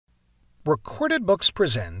Recorded Books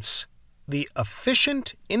presents The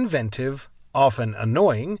Efficient, Inventive, Often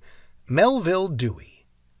Annoying Melvil Dewey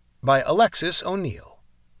by Alexis O'Neill.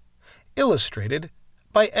 Illustrated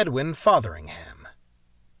by Edwin Fotheringham.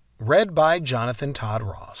 Read by Jonathan Todd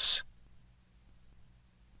Ross.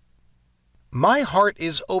 My heart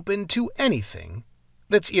is open to anything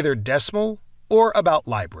that's either decimal or about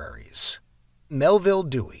libraries. Melvil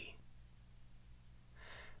Dewey.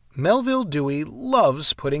 Melvil Dewey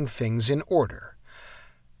loves putting things in order.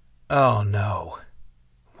 Oh no.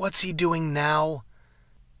 What's he doing now?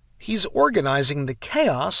 He's organizing the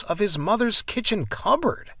chaos of his mother's kitchen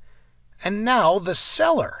cupboard. And now the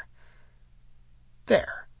cellar.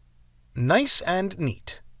 There. Nice and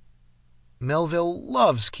neat. Melville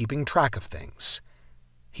loves keeping track of things.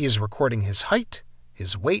 He is recording his height,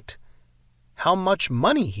 his weight, how much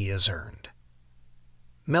money he has earned.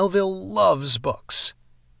 Melville loves books.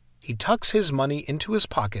 He tucks his money into his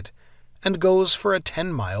pocket and goes for a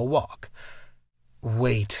 10-mile walk.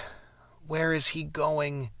 Wait, where is he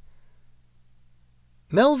going?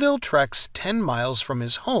 Melville treks 10 miles from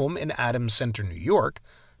his home in Adams Center, New York,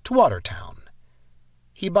 to Watertown.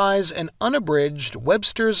 He buys an unabridged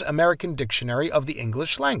Webster's American Dictionary of the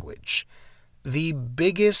English Language, the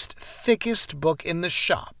biggest, thickest book in the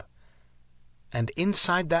shop. And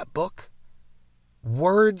inside that book,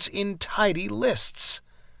 words in tidy lists.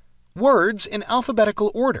 Words in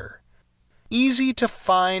alphabetical order. Easy to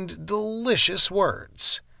find, delicious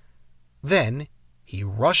words. Then he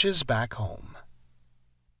rushes back home.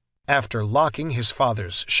 After locking his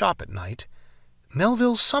father's shop at night,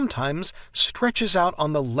 Melville sometimes stretches out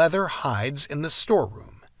on the leather hides in the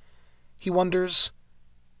storeroom. He wonders,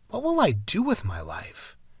 what will I do with my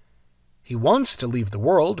life? He wants to leave the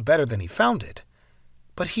world better than he found it,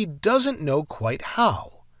 but he doesn't know quite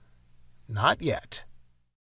how. Not yet.